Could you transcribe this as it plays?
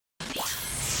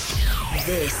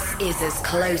This is as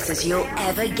close as you'll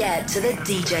ever get to the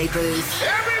DJ booth.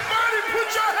 Everybody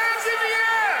put your hands in the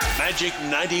air! Magic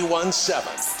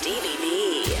 91.7. Stevie B.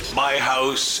 My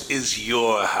house is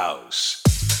your house.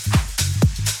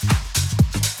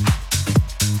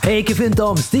 Hey, kif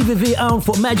intom, Stevie V hawn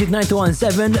fuq Magic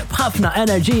 91.7 b'ħafna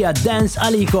enerġija dance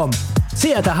għalikom.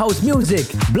 Sija ta' house music,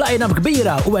 bl-lineup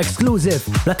kbira u exclusive.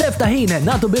 La tef ta' ħin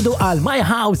natu bidu għal My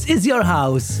House is Your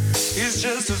House. It's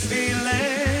just a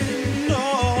feeling, no,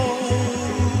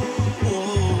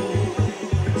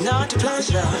 not a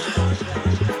pleasure.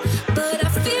 But I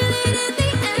feel it in the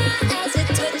air as it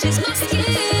touches my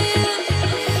skin,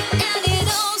 and it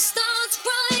all starts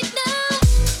right now.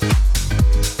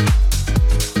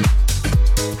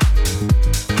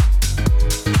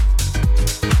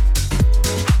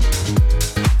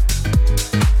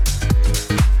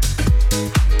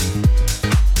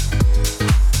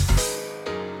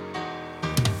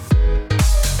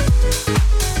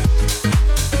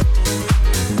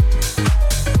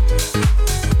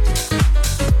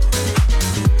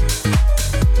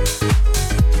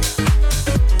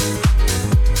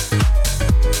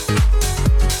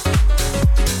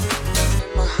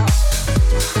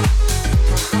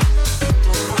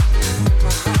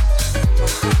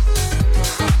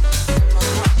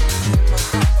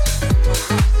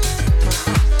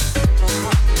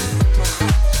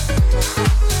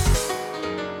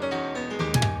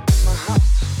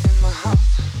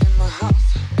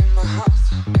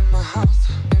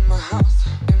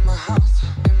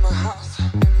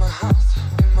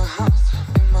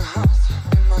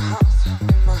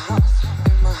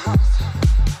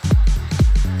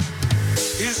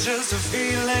 It's just a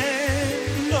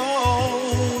feeling, no,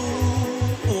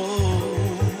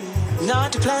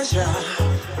 not a pleasure.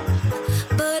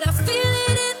 But I feel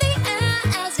it in the air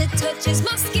as it touches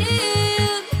my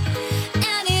skin,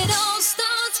 and it all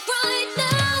starts right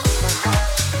now.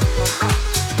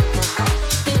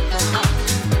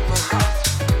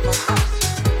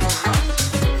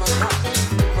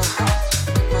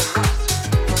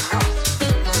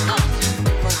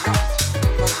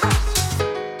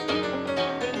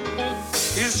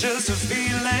 It's just a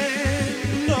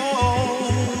feeling, no,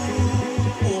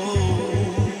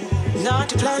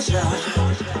 not a pleasure.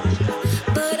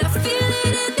 But I feel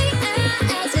it in the air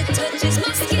as it touches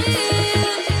my skin,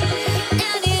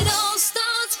 and it all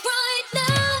starts right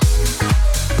now.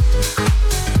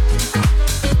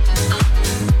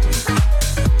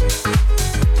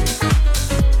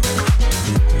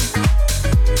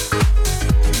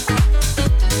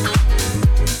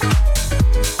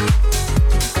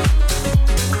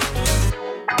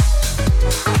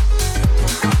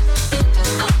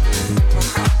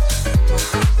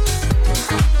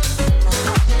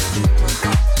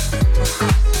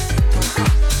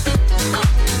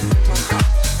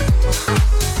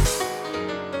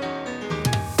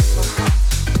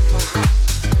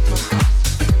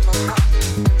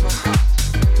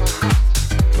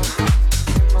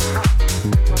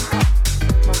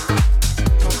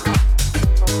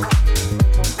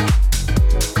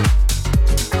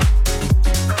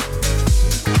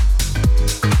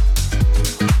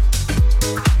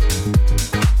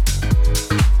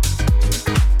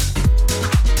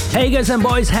 Hey girls and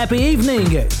boys, happy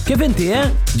evening! Kif inti,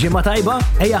 Ġimma tajba?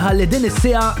 Ejja ħalli din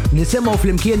is-sija nisimgħu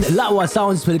flimkien l-aqwa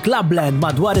sounds fil-Clubland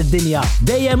madwar id-dinja.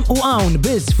 Dejjem u hawn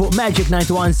biss fuq Magic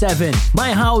 91.7.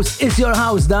 My House is Your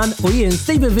House dan u jien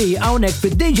Stevie V hawnhekk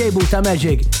fid-DJ booth ta'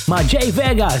 Magic ma' Jay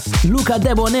Vegas, Luca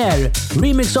Debonair,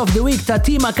 Remix of the Week ta'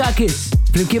 Tima Kakis,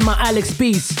 flimkien ma' Alex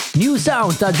Peace, New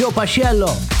Sound ta' Joe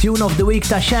Paciello, Tune of the Week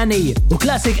ta' Shani u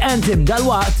Classic Anthem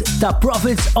dal-waqt ta'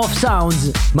 Prophets of Sounds.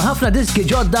 Ma' ħafna diski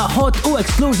ġodda hot u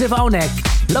exclusive hawnhekk.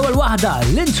 L-ewwel waħda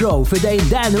l-intro fidejn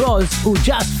Dan Ross u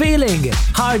Just Feeling,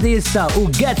 Hardy issa u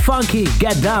Get Funky,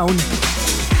 Get Down.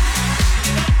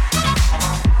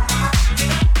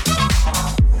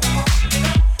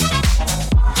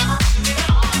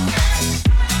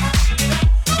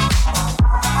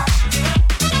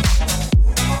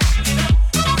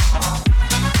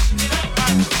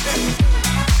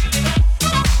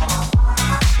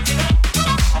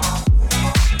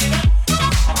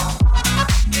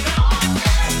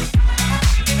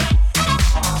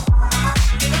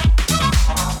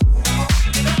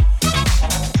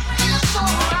 Yes,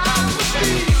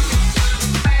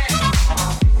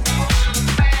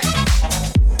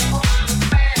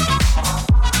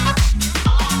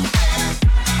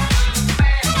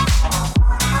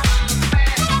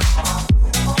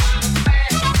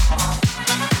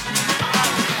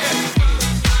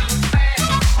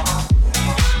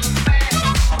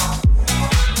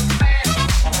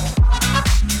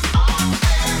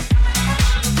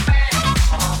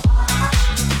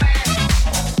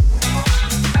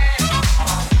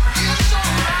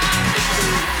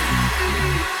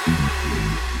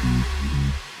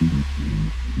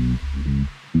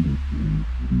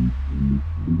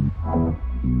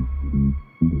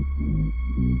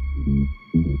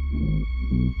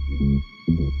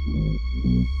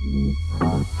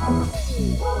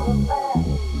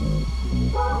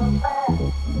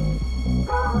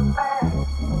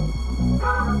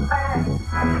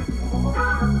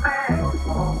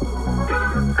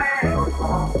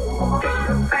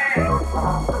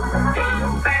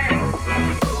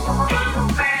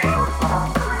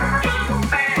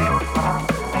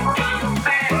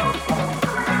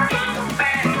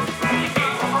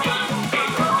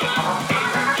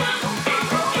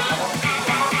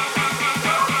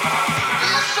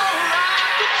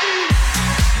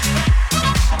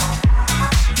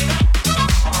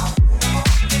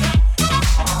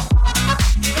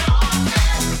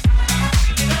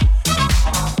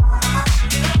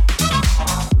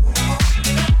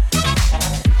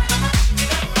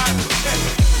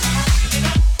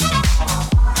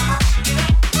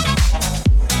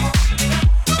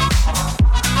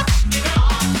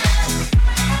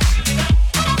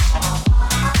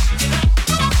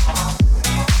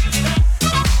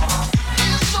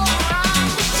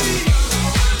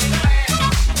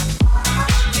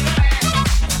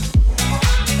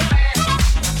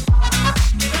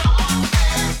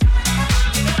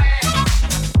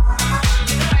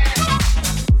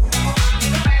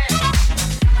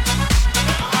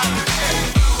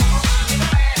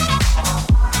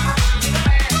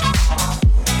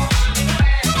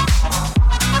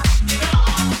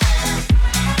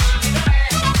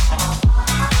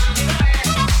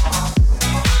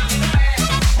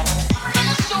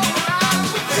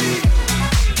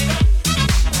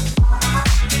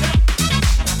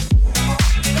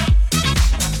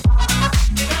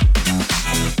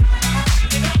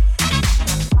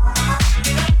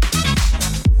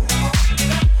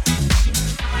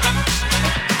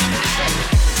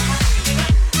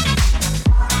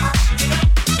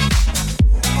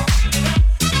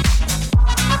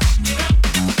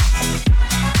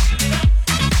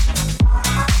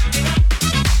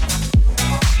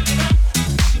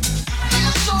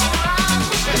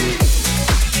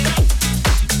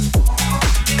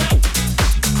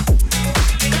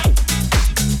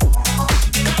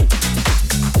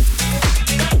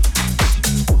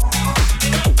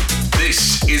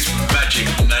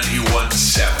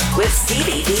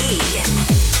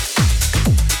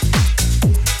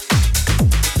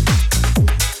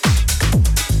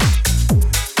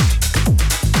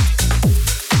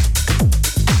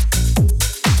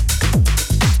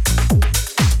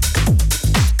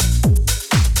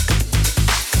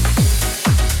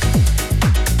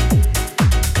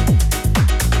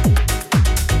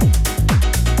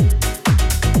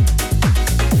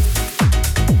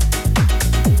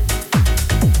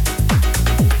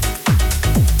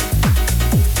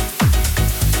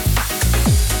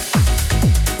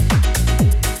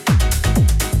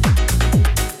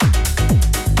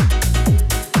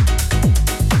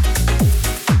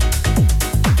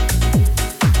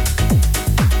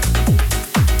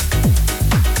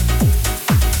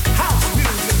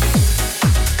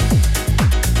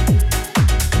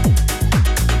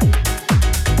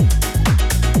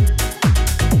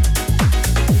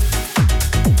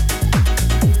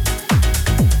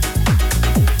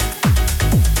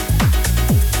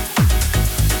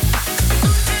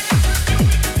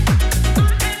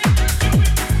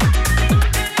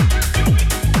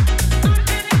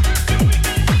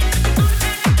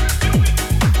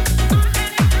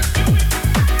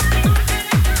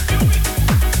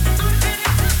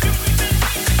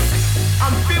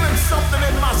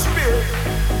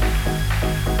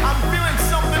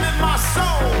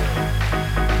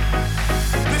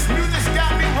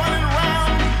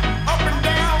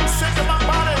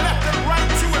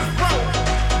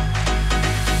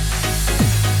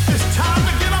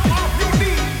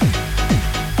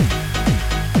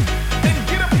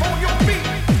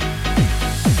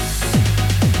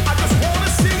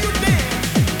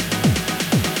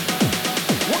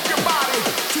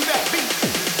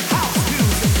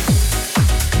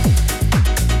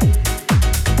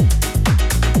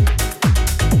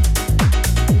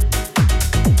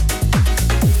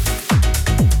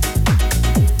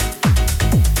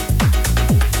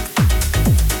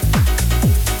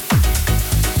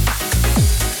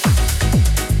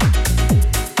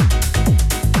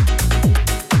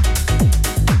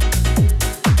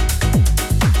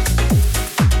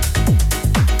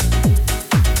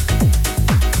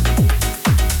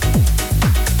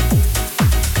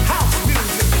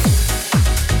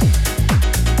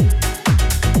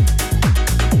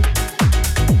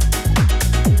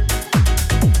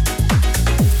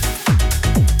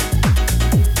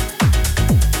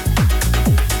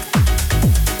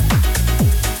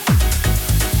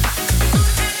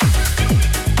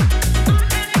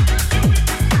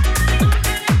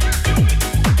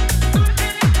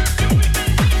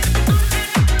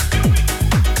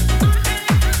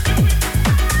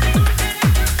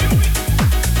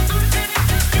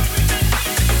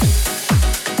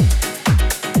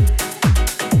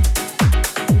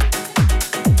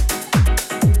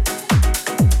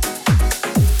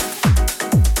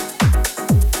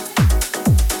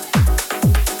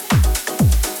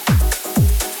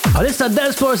 Għalissa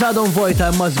dance floors għadhom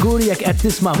vojta imma żgur jekk qed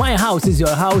tisma' My House is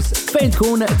Your House fejn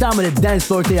tkun tagħmel id-dance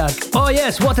floor tiegħek. Oh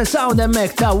yes, what a sound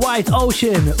hemmhekk ta' White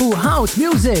Ocean u House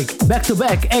Music. Back to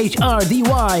back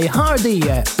HRDY, Hardy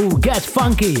u Get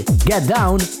Funky, Get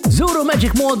Down. Zuru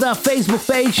Magic Moda Facebook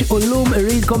page u llum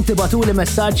irridkom tibatuli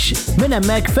messaġġ minn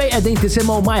hemmhekk fejn qegħdin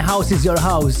tisimgħu My House is Your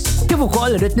House. Kif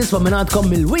ukoll irid nisma' minn għandkom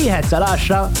mill-1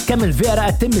 sal-10 kemm il-vera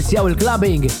qed timmissjaw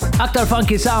il-clubbing. Aktar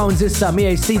funky sounds issa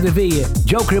miegħi Stevie V,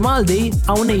 Joe Grimaldi,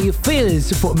 hawnhi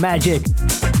Feels fuq Magic.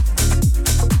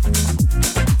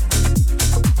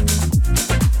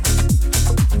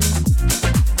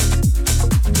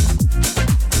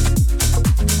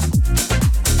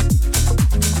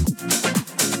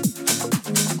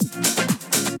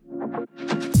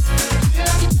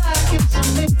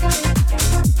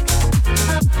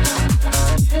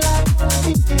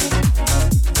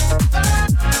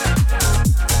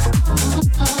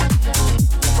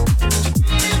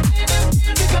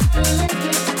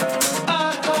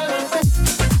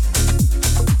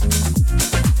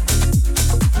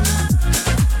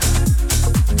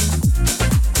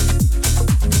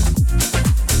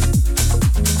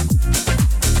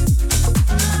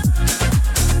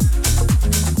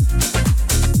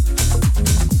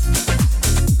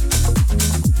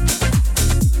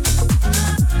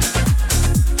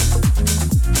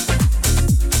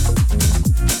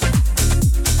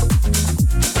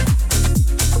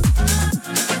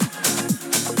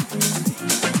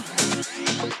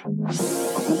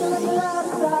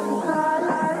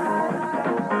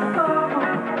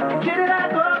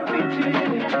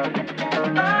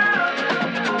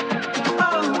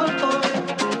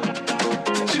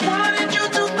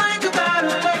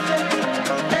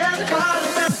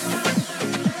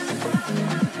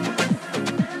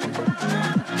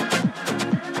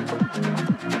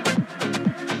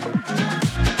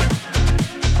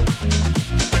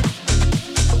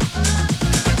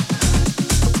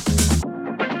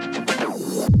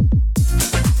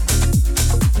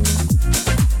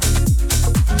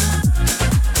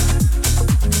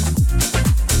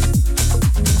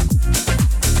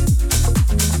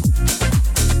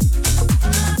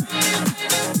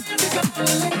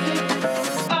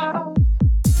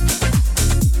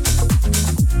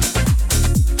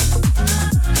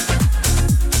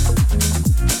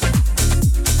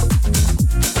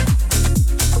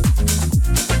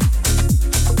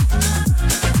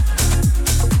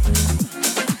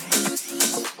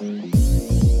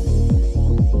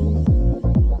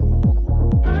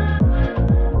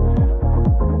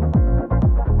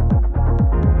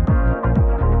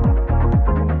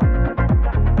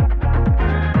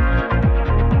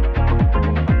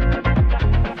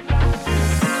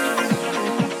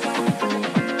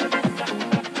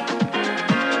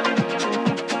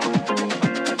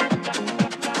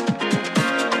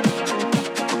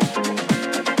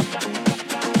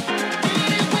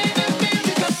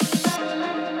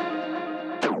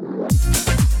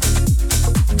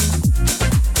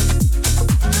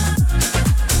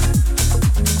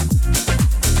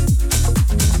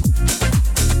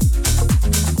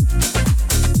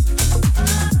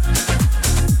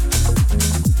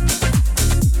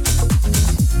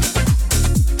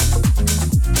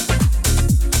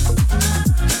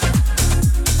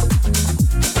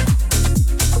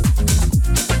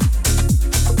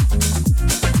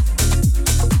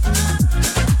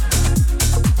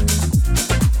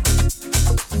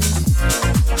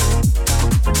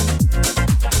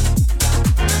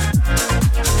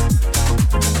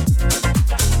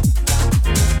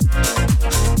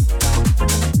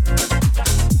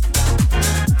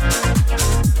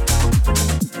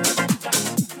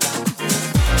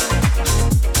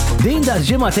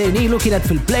 Ġimgħatejn ilu kienet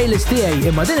fil-playlist tiegħi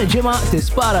imma din il-ġimgħa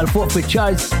tispara l fuq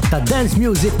fiċ-charts ta' dance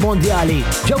music mondjali.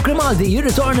 Joe Grimaldi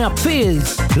jirritorna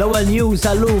Feels. L-ewwel news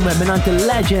għallum mingħand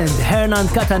il-legend Hernan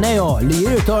Cattaneo li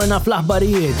jirritorna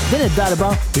fl-aħbarijiet. Din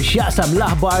id-darba biex jaqsam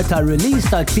l-aħbar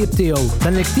tar-release tal-ktieb tiegħu.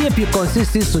 Dan il-ktieb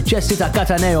jikkonsisti s-suċċessi ta'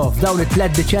 Cattaneo f'dawn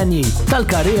it-3 deċenji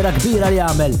tal-karriera kbira li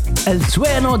għamel. El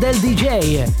Sueno del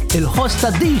DJ, il-host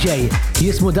ta' DJ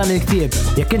jismu dan il-ktieb.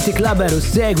 Jekk inti klaber u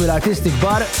segwi l-artisti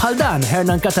kbar bħal dan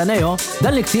Hernan Cattaneo,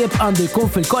 dan il-ktieb għandu jkun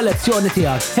fil-kollezzjoni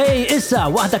tiegħek. Hey, issa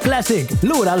waħda classic,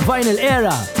 lura l-vinyl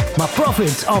era ma'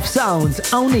 Prophets of Sounds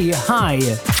hawnhi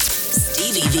High.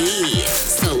 Stevie V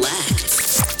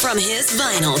selects from his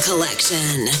vinyl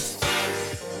collection.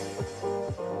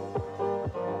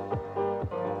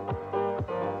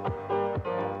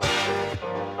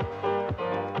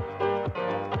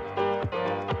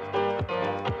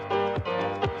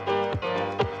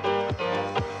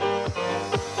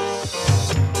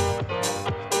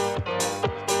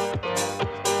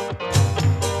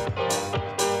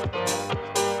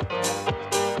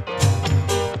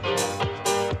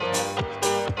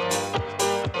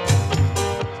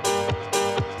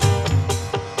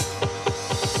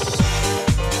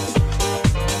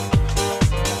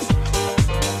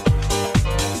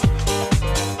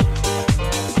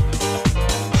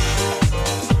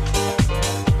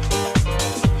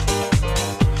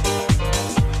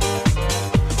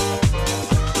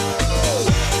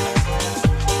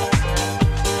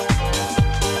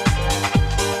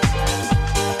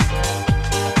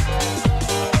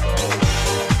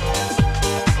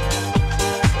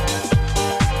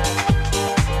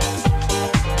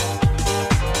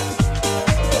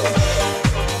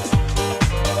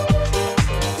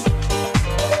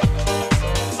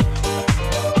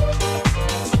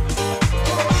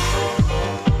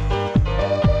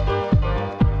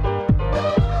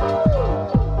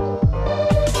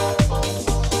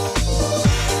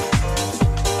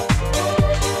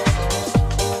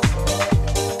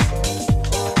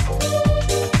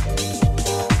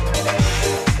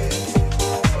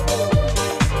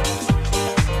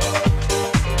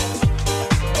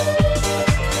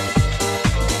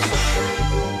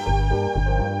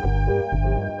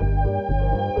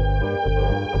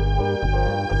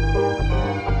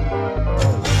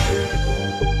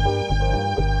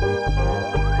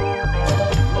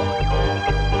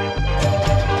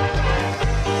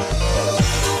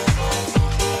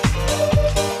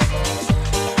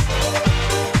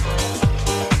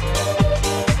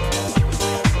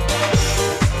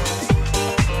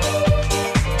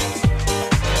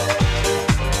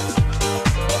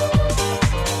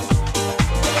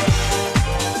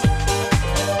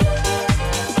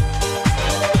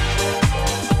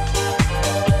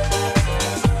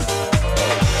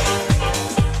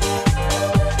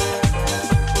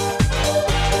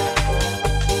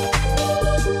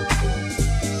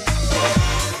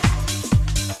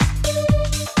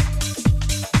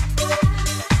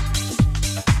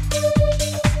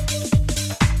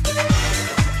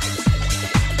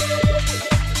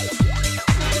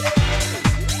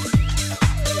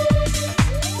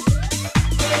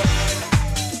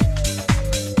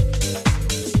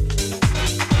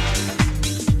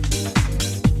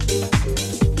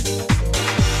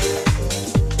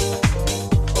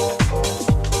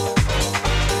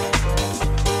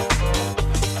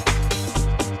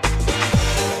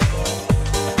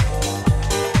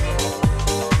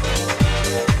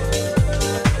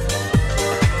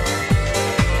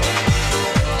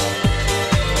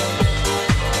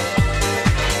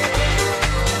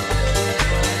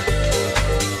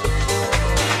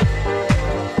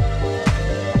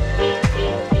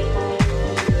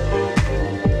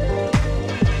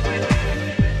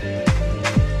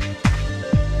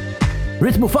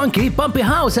 ritmu funky Pumpy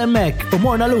House emmek u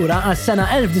morna lura għas-sena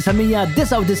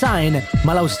 1999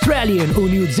 mal-Australian u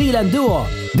New Zealand duo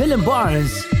Dylan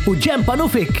Barnes u Jem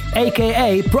Panufik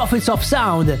aka Prophets of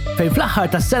Sound fejn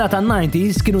fl-aħħar tas-sena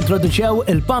tan-90s kienu introduċew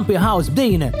il-Pumpy House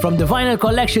b'din from the vinyl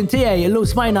collection tiegħi illu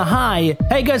smajna High.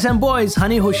 Hey girls and boys,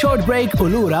 ħanieħu short break u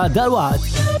lura dalwaqt.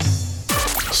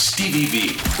 Stevie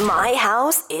V. My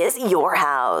house is your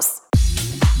house.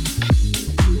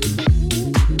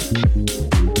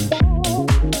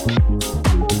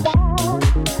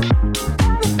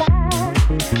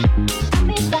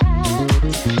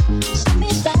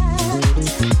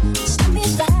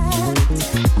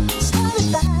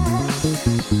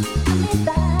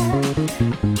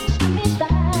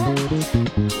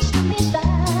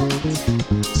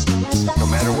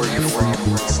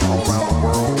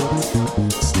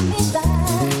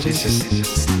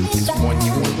 It's one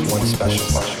unique, one special.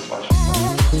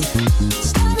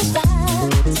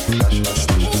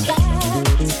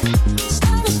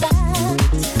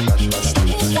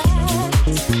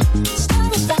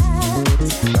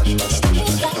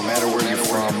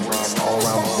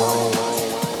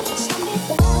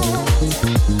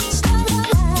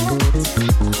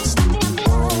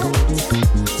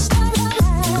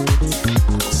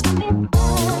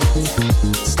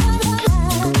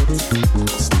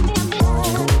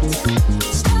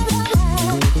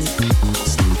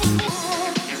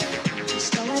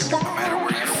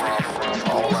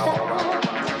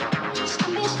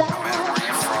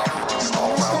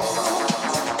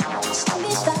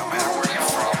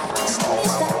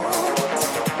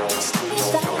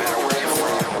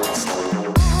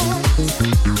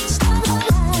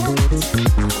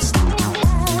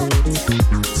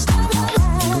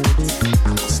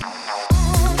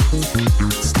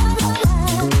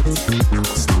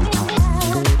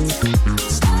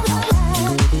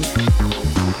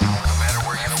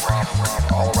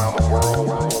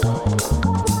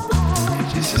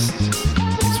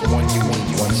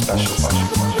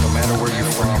 No matter where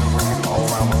you're from, all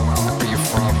around the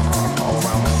world.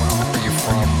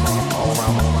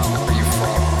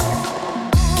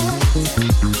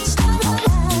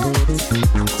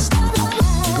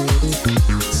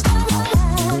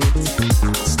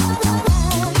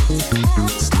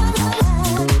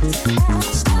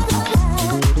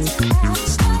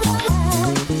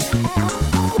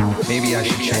 Maybe I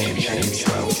should change,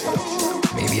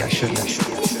 maybe I shouldn't,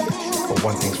 but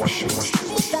one thing's for sure,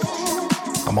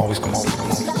 I'm always gonna be.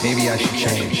 Maybe I should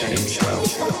change,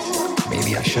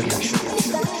 maybe I shouldn't,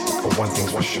 but one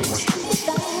thing's for sure,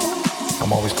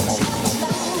 I'm always gonna be.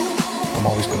 I'm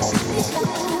always gonna be.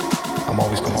 I'm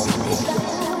always gonna be.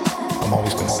 I'm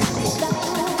always gonna be.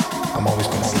 I'm always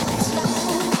gonna be.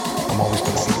 I'm always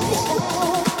gonna be.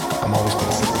 I'm always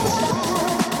gonna be.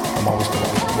 I'm always gonna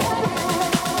be.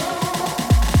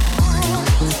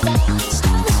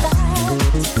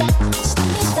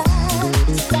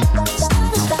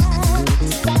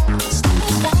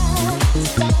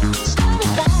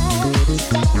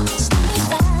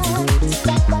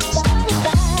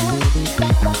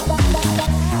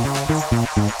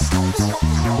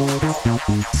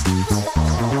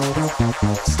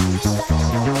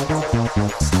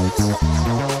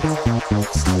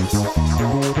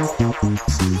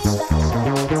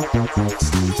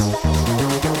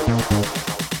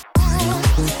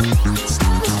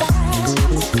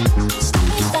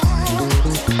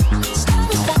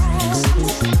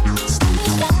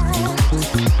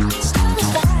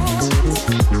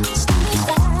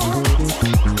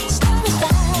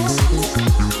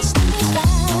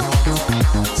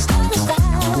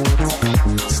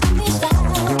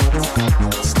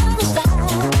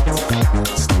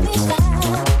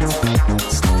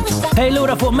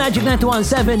 Fuq Magic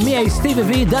 917 miej Stevie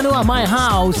V dan huwa My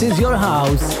House is Your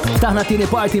House. Ftaħna tieni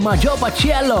party ma' Joe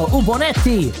Paciello u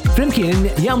Bonetti. Flimkien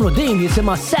jagħmlu din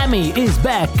jisimha Sammy is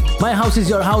Back. My House is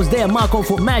Your House dejjem magħkom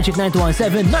fuq Magic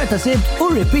 917 nhar ta' Sibt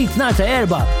u repeat nhar ta'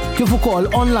 Erba'. Kif ukoll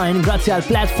online grazzi għal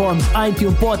platforms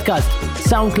iTunes Podcast,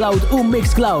 SoundCloud u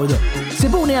Mixcloud.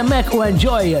 Sibuni hemmhekk u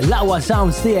enjoy l-aqwa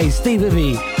sounds tiegħi Stevie V.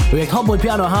 U jekk ħobbu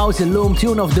l-Piano House illum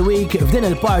Tune of the Week f'din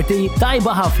il-party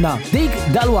tajba ħafna. Dik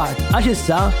dal-waqt għax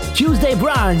issa Tuesday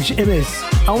Brunch imiss.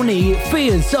 Hawnhi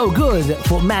Feels So Good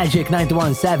fuq Magic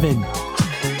 917.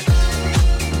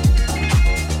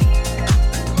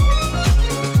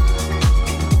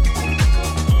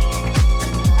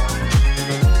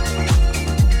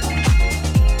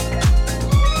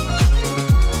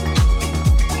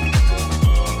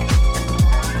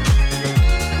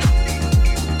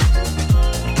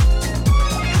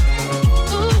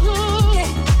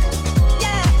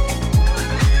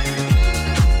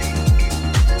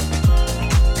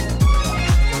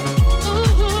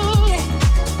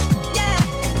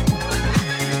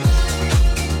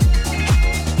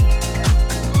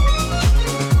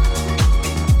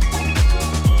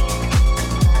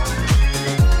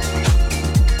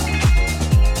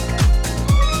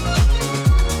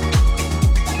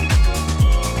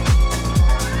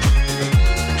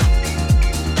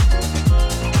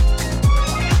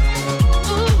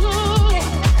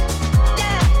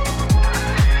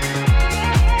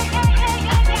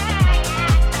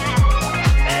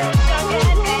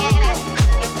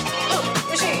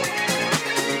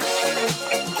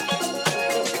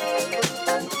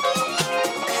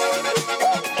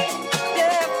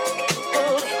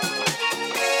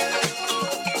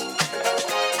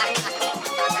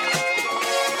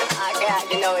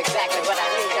 You know exactly what I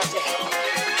mean, don't you?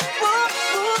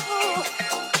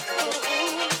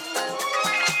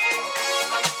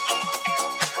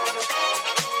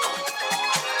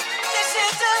 This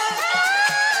is a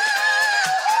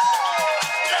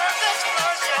love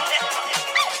explosion.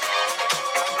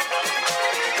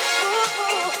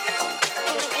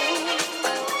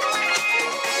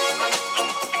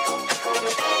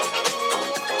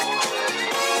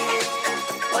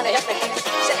 Wanna help me?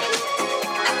 Say.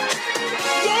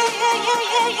 Yeah.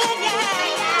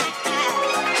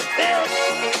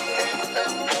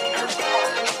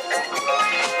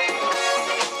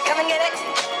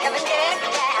 Come and get it,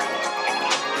 yeah.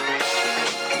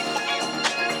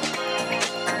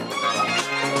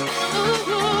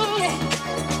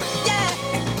 Yeah.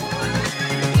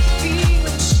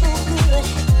 Feels so good,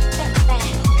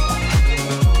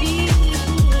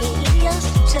 feels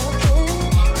so good.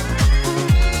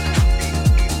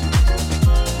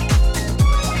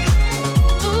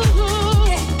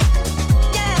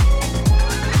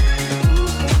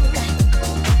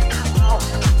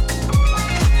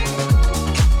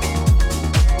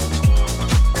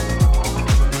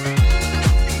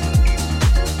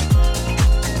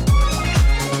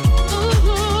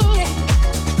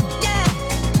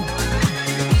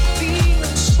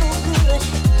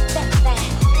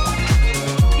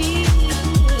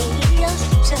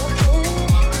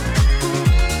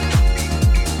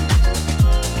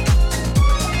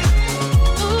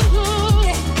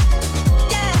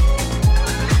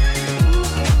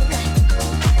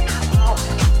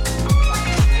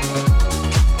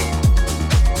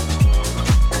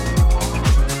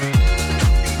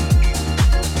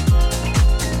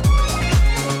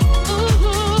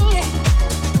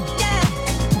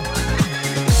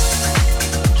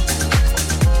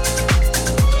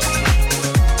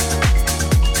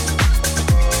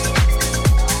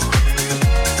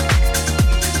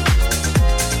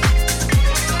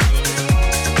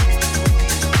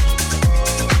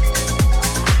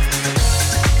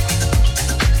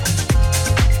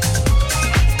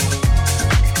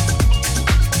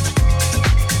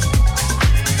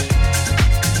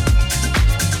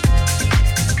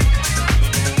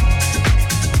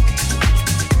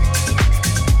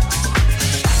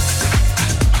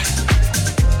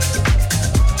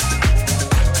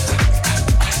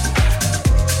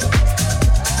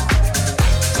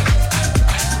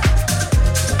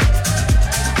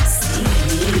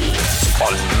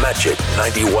 Magic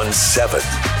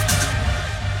 91.7.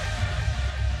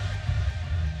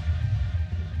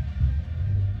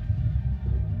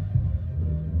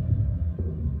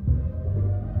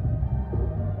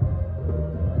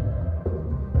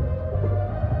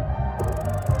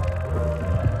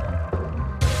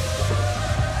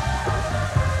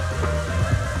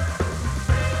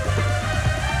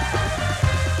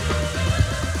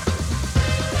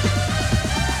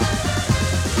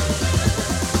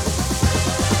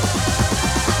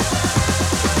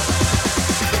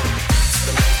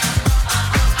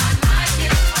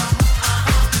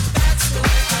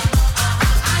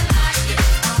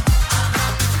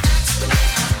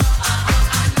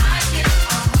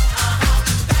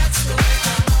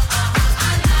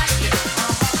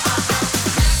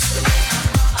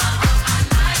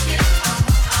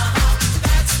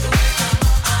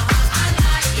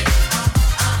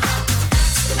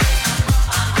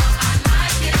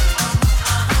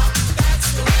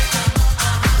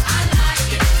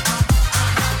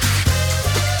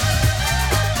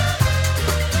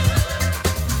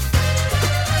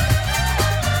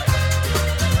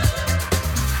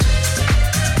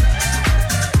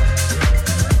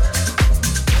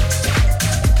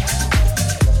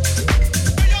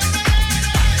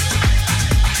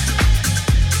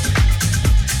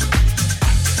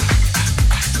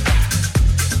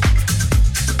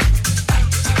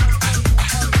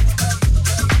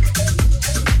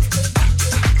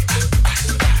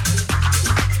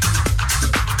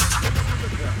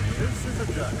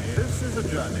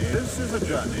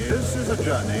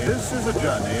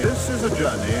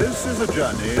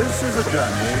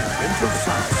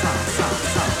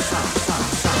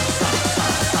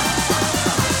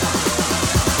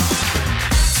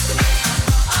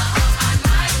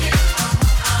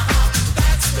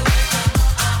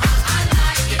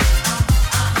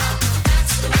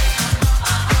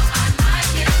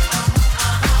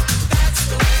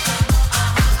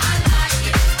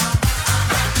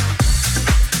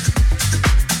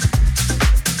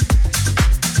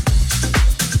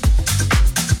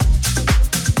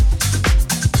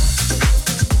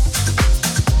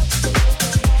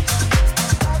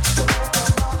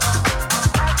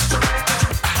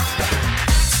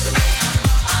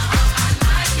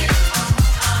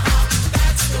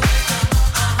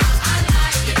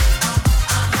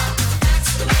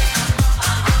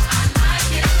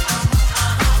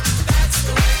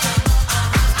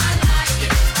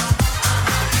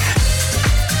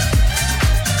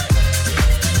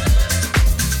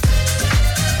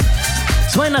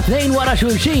 Smajna tnejn wara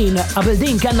xulxin, qabel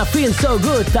din kanna Feel So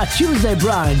Good ta' Tuesday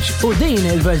Brunch u din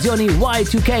il-verżjoni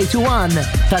Y2K21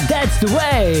 ta' That's The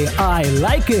Way, I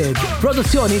Like It.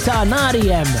 Produzzjoni ta'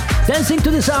 Nariem. Dancing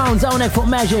to the sounds hawnhekk fuq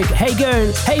Magic. Hey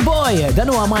girl, hey boy, dan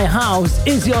huwa My House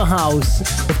is Your House.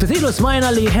 Ftitilu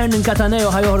smajna li Hernan Cataneo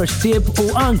ħajoħroġ ktib u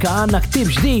anka għandna ktib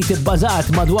ġdid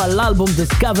ibbażat madwar l-album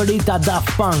Discovery ta'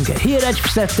 Daft Punk. Ħireġ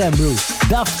f'Settembru.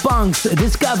 Daft Punk's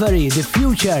Discovery, The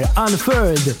Future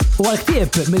Unfurled. U għal-ktib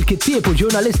mill-kittieb u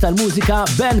ġurnalista l-mużika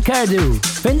Ben Cardew.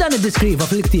 Fejn dan id-diskriva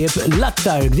fil-ktib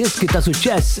l-aktar diski ta'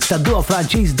 suċċess ta' duo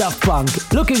Franċiż Daft Punk.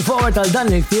 Looking forward għal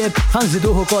dan il-ktib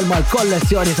ħanżiduhu kol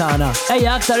mal-kollezzjoni tagħna.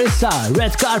 Ejja aktar issa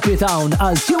Red Carpet Town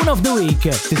għal Tune of the Week.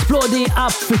 Tisplodi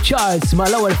up fi charts ma'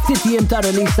 l-ewwel ftit jiem ta'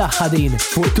 release tagħha din.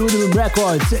 Fuq Tudor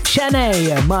Records,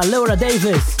 Shanae ma' Laura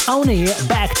Davis. Hawnhi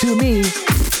Back to Me.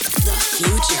 The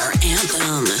Future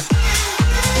Anthem.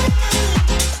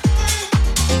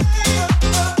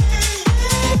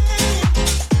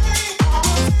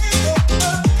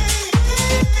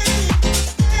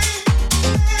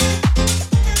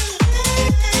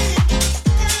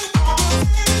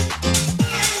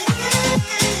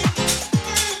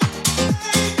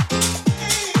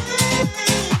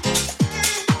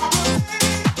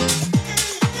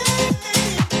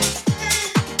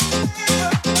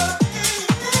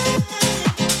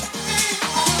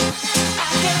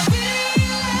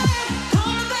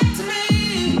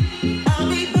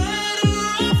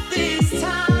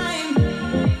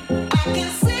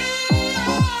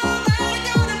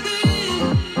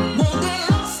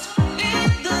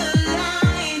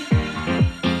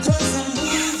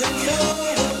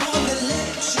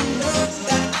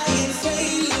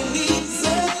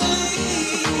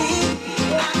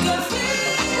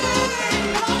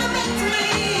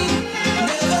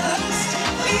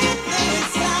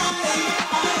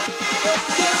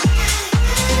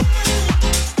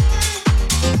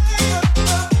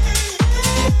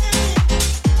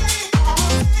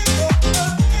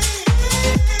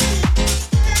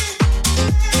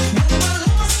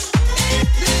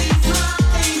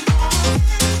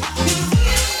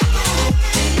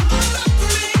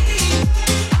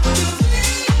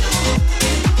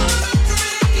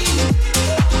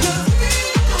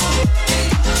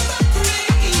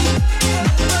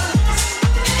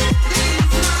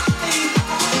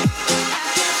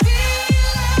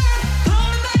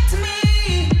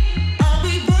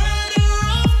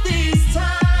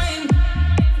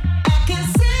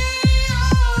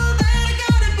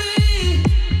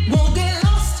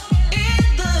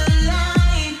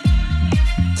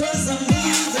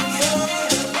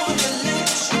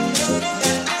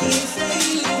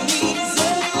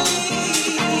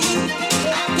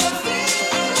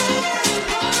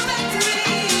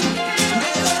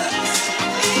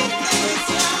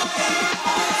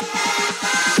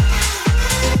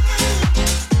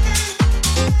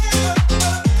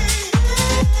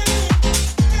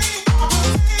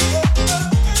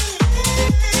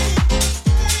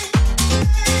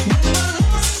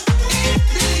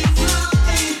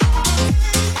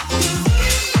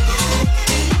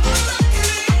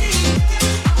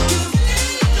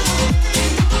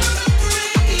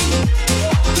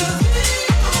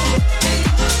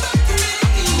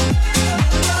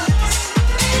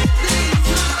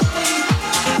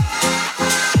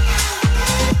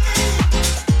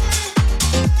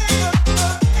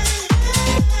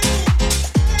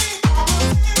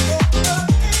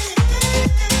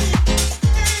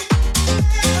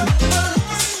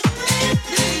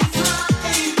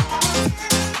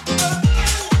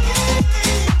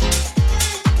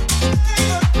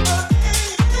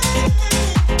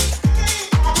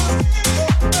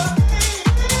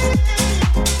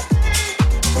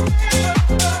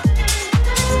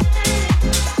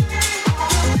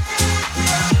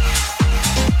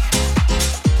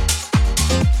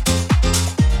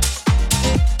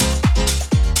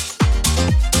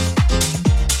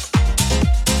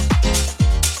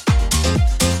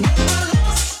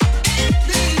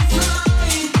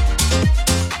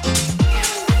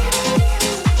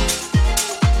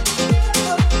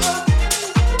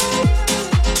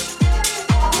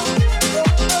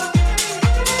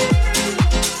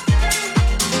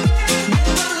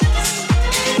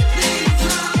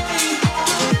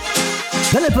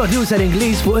 producer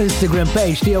Ingliż fuq Instagram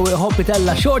page tiegħu iħobbi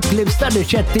tella short clips ta'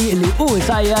 riċetti li hu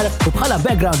jsajjar u bħala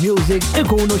background music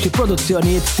ikunu xi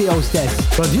produzzjonijiet tiegħu stess.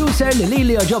 Producer li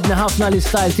lili joġobni ħafna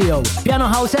l-istyle tiegħu. Piano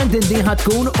House Anthem din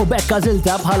ħatkun u bekka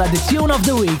żilta bħala the tune of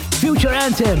the week. Future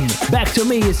Anthem, Back to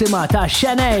Me jisimha ta'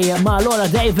 Shanae ma' Laura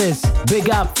Davis. Big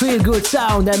up, feel good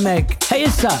sound hemmhekk. Hey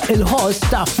issa il-host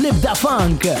ta' Flip Da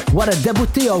Funk wara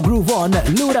d-debut tiegħu Groove On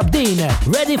lura b'din.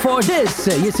 Ready for this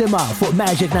jisimha fuq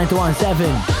Magic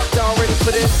 91.7. Y'all ready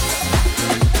for this?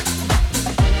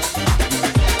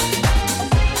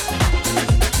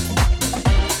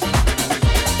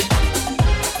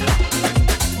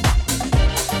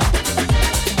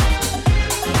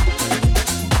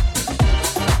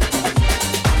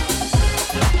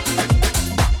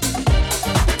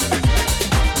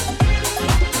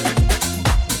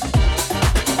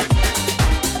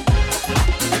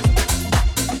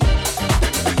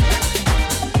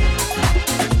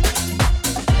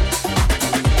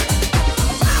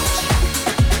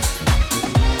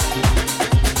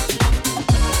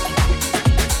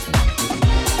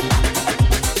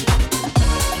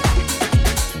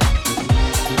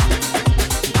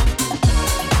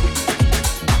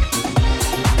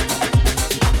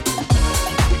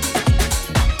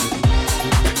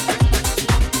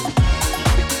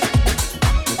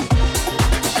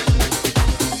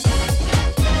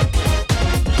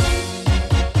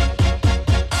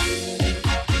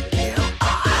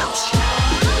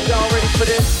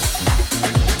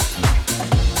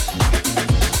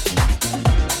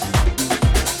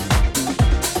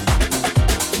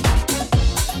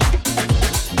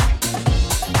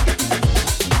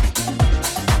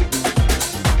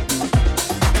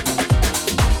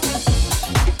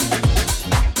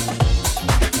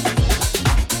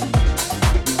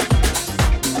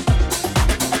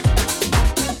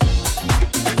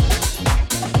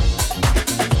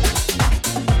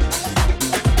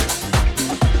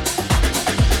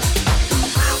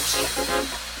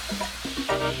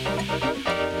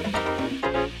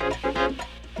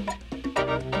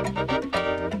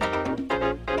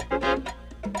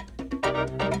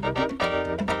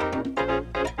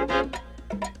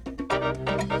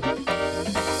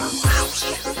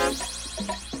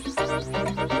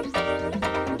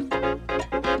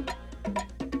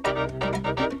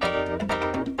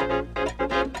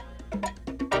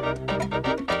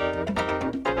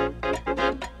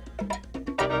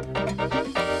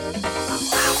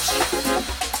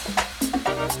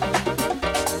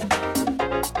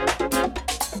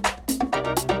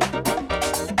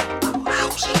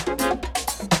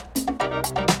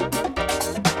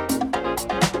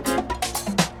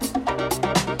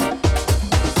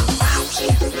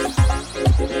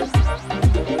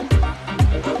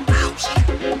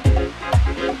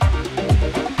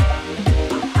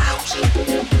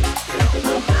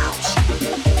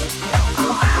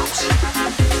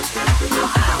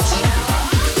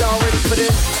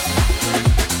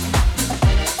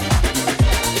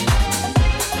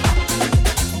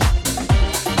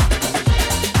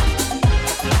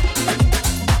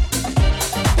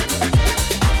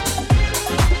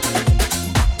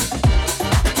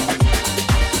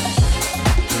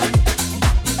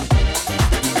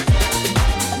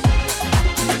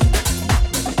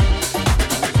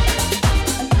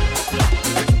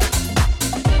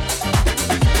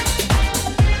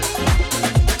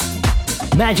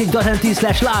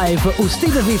 Magic.nt/live u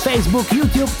Stevie V Facebook,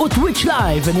 YouTube u Twitch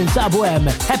Live ninsabu hemm.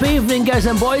 Happy evening girls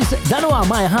and boys, dan huwa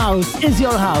My House is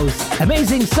Your House.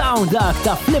 Amazing sound dak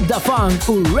ta' Flip Da Funk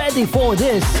u Ready for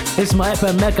This. Isma'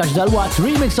 FM Mekkax dal-wat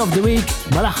Remix of the Week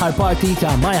mal-aħħar party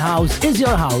ta' My House is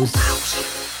Your House.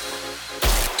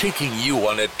 Taking you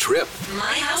on a trip.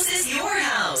 My house is your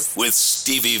house. With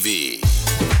Stevie V.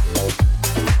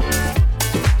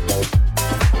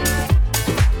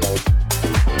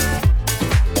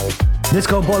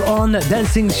 Disco ball on,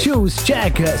 dancing shoes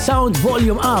check, sound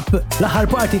volume up. L-aħħar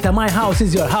party ta' My House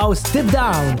is Your House, tip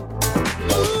down.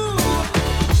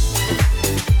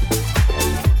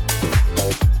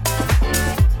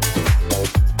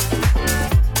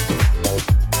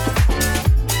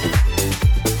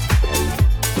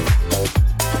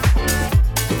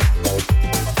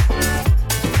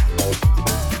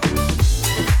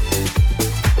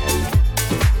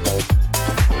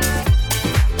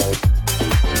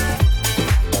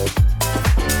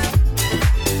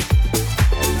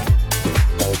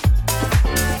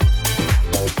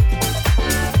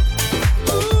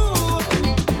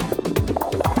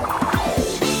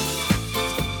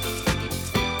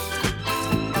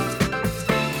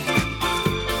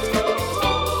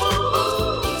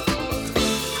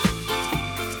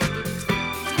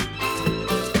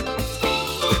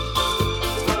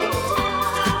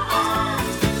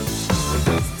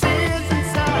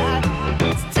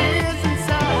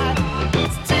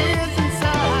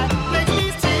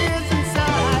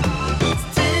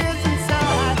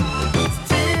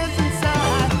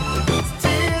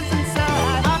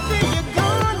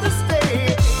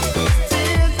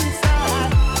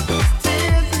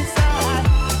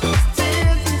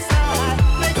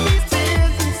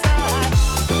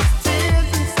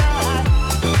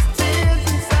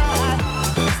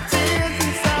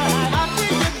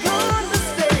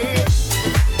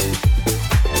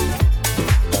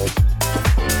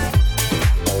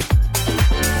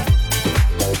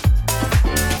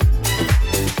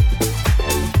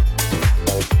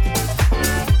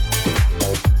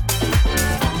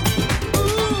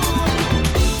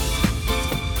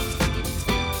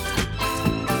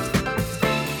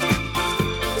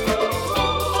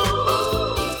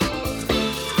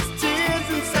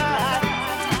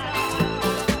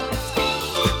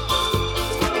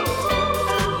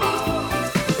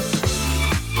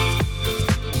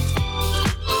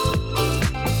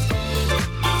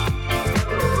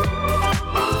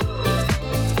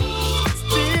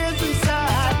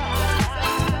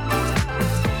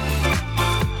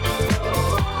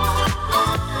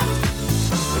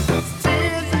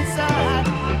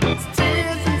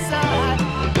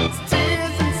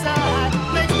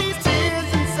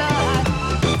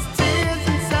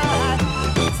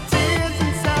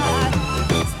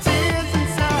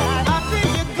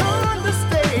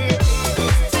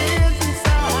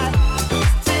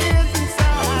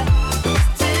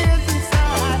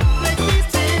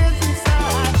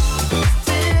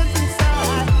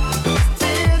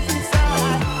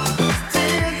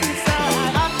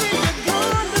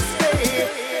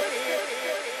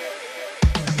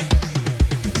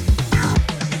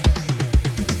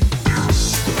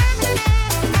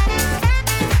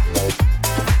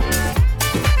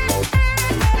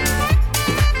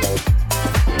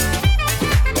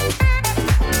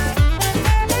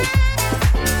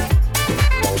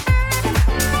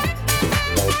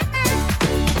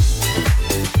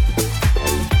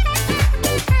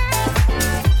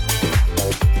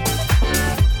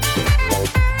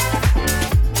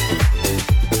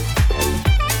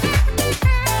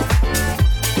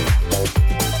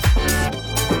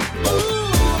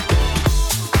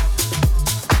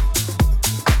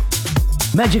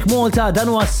 Magic Malta dan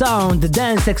huwa sound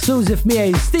dance exclusive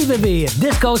miegħi Stevie V.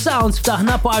 Disco Sounds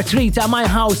ftaħna part 3 ta' My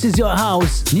House is Your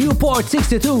House. Newport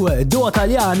 62 duo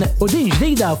Taljan u din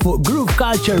ġdida fuq Groove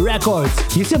Culture Records.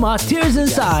 Jisimha Tears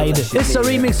Inside. Issa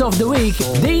remix of the week.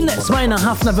 Din smajna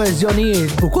ħafna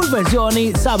verżjonijiet u kull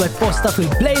verżjoni sabet posta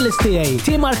fil-playlist tiegħi.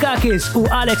 Tim Markakis u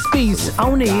Alex Peace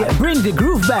hawnni Bring the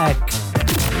Groove Back.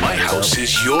 My House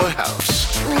is Your House.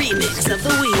 Remix of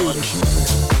the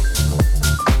week.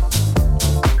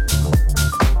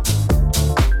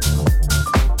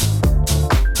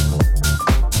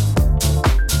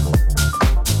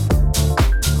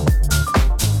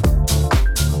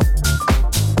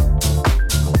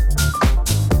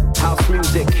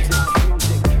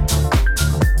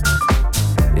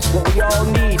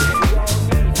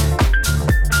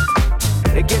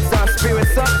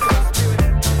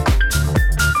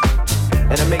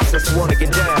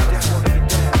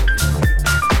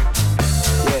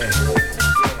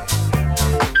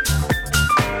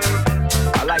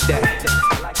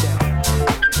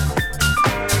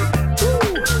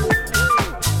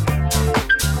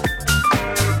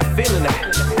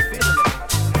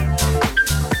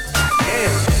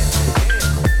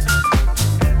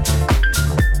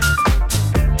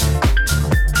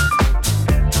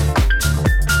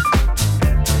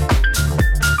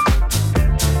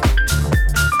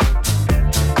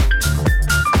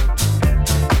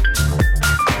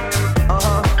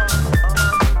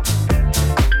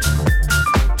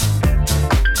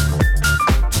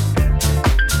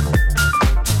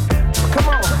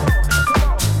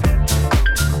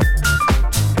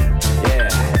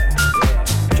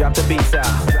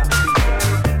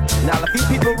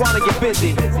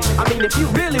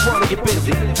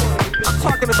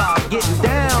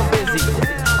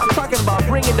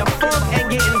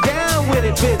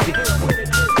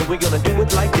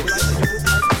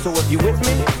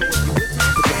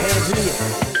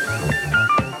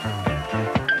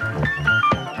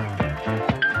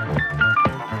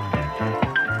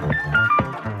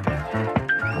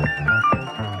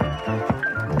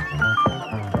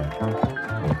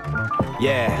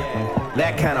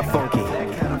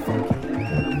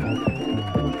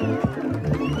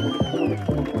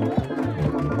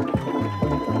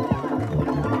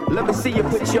 Let me see you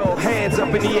put your hands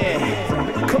up in the air.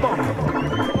 Come on.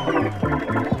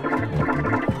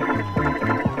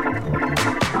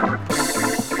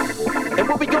 And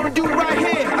what we gonna do right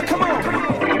here? Come on.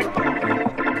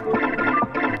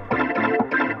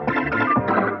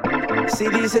 See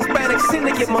these Hispanic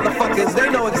syndicate motherfuckers, they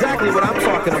know exactly what I'm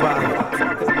talking about.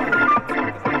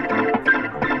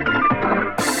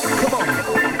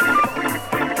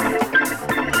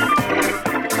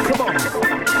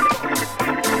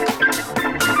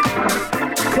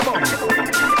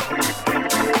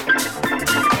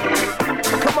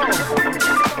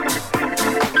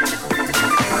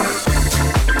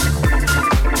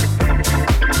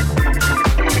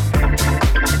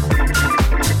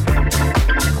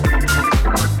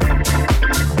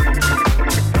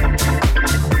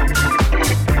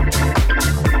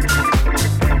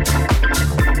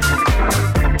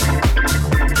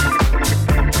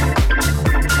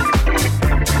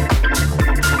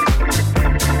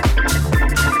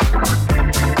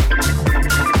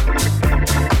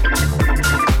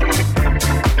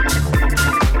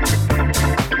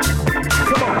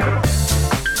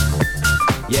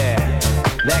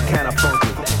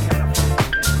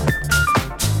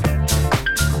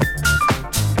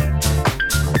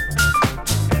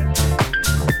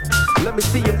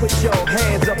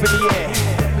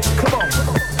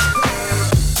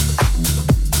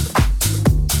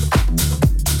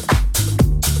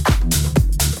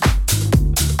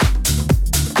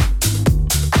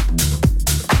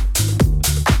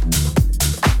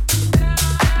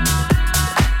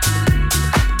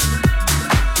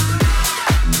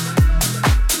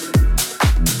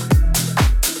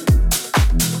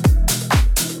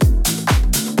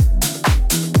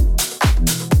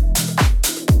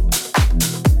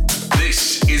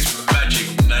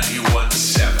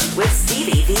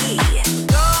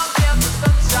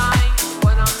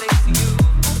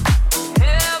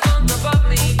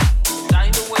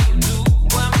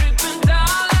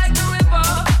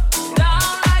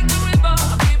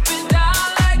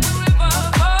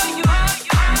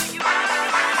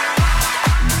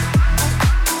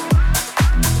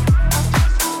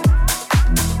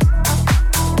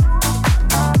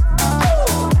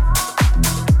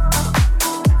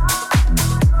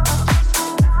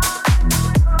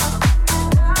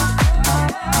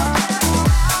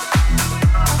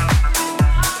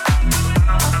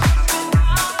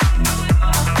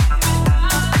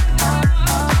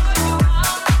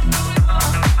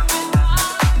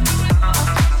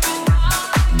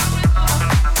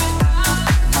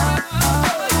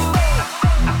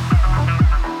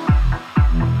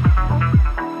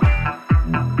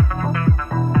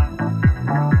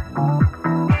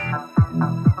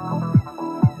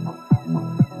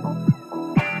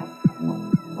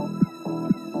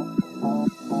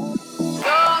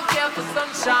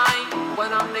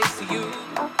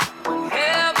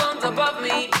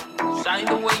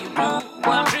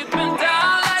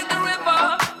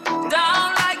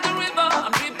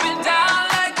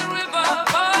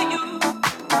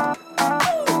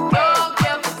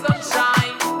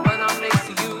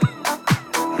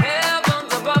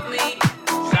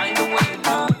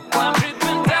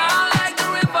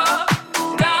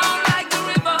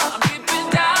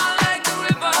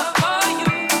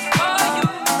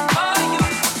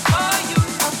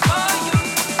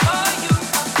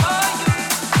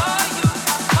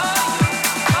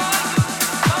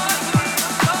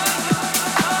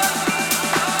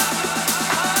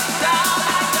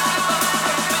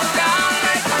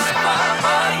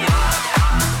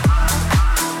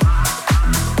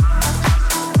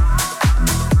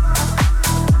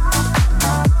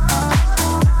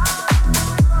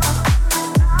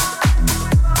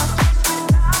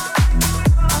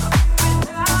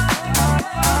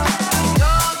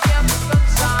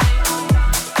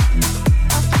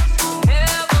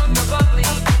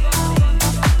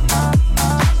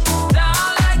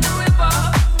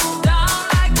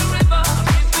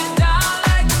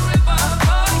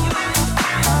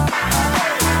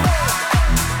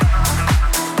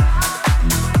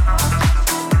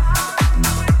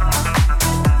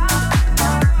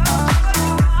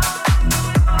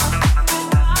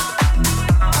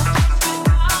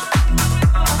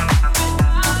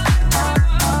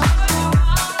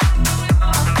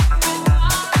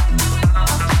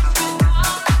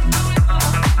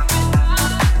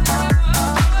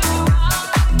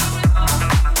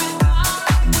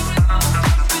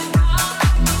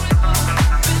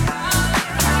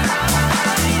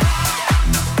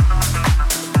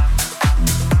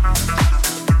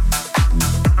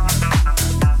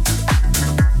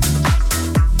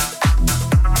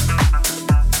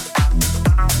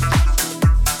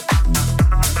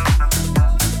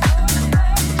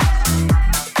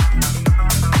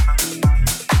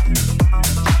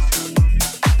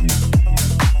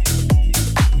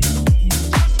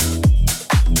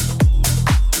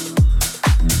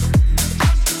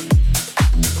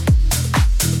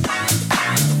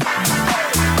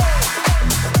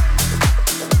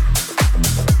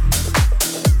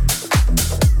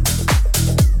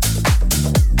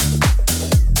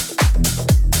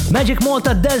 Magic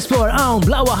Malta Dance Floor hawn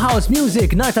Blawa House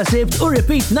Music narta sibt u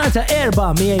repeat narta erba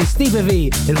miegħi Stevie V,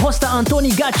 il-ħosta Antoni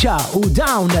Gaccia u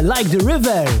Down Like the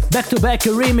River. Back to back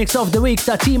remix of the week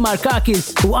ta' T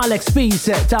Markakis u Alex Peace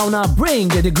tawna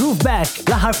Bring the Groove Back.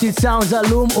 L-aħħar ftit sounds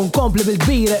għallum u nkompli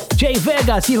bil-kbir Jay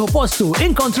Vegas jieħu postu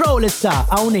in control issa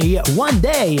hawnhi One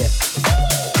Day.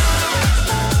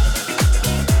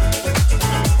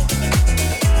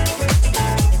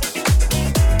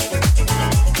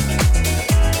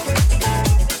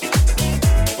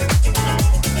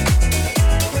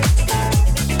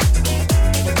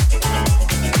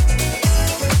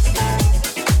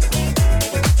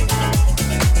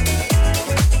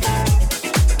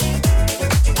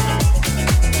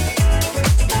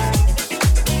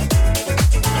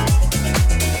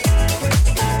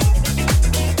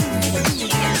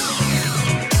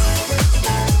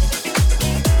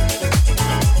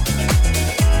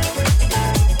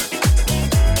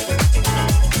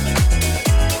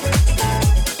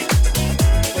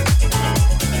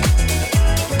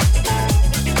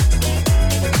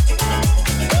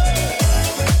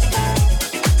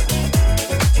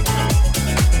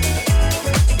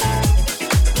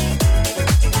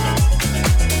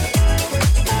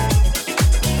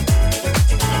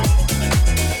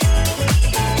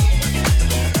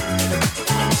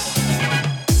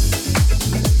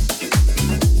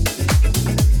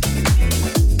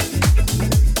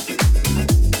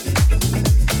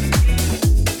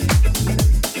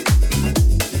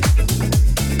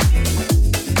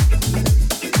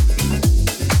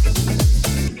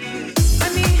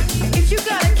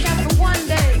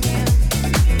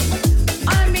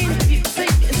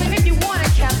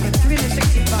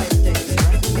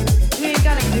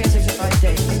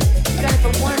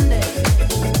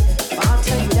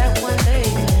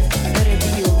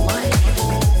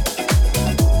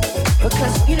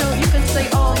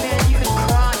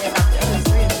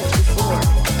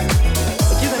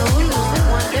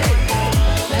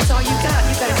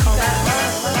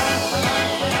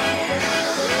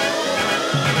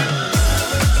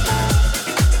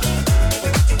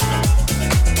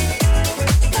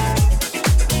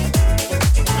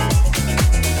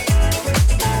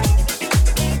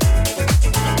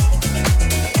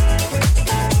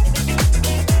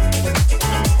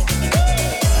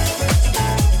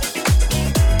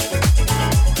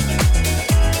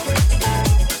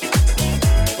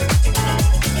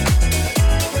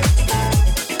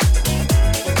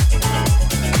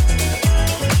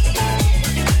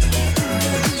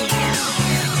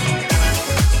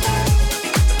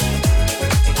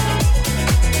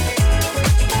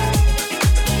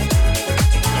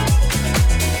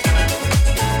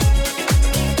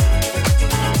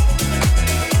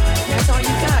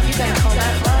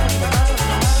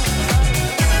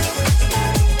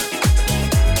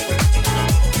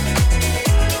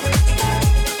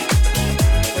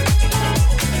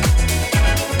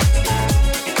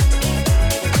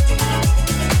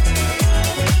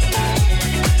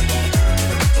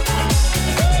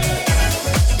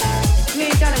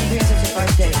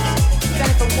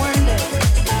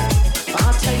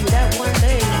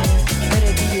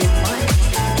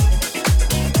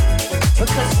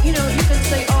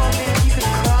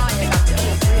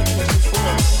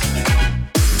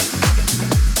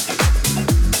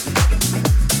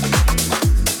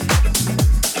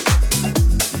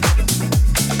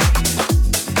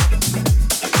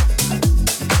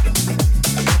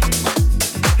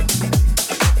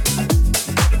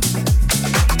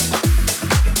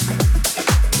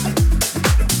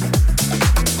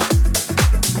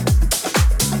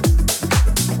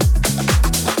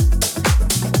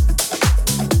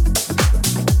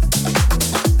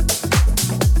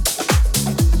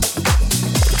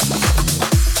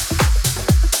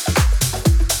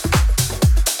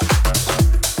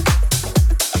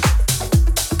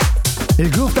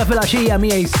 Il-groove ta' fil-axija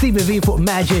miegħi Stevie V fuq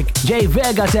Magic, Jay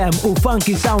Vegas u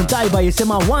funky sound tajba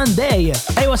jisima One Day.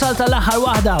 Ej wasalta l-aħħar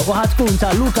waħda u ħatkun ta'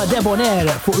 Luca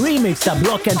Debonair fuq remix ta'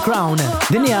 Block and Crown.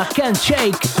 Dinja Can't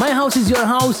Shake, My House is Your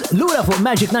House, lura fuq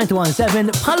Magic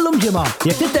 917 bħallum ġimgħa.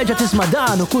 Jekk titterġa' tisma'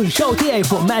 dan u kull show tiegħi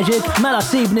fuq Magic, mela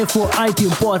sibni fuq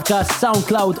iTunes Podcast,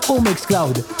 SoundCloud u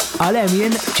Mixcloud. Għalhem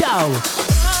jien, ciao!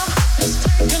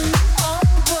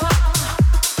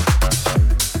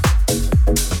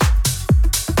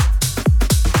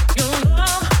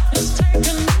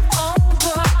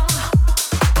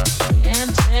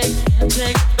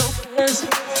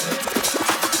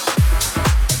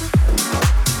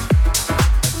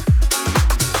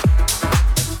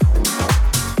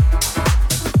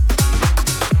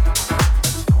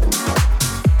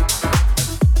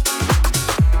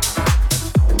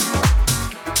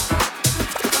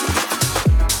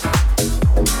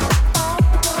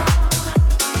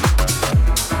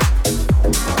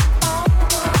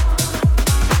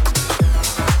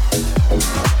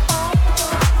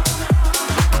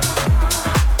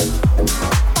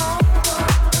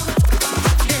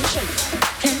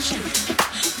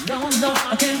 no,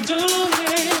 I can't do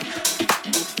it.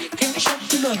 Can't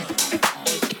shake it up.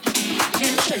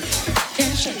 Can't shake it,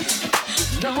 can't shake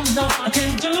it. No, no, I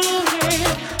can't do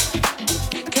it.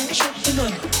 Can't shake it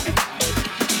up.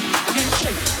 Can't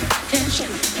shake it, can't shake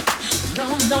it. No,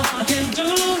 no, I can't do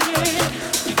it.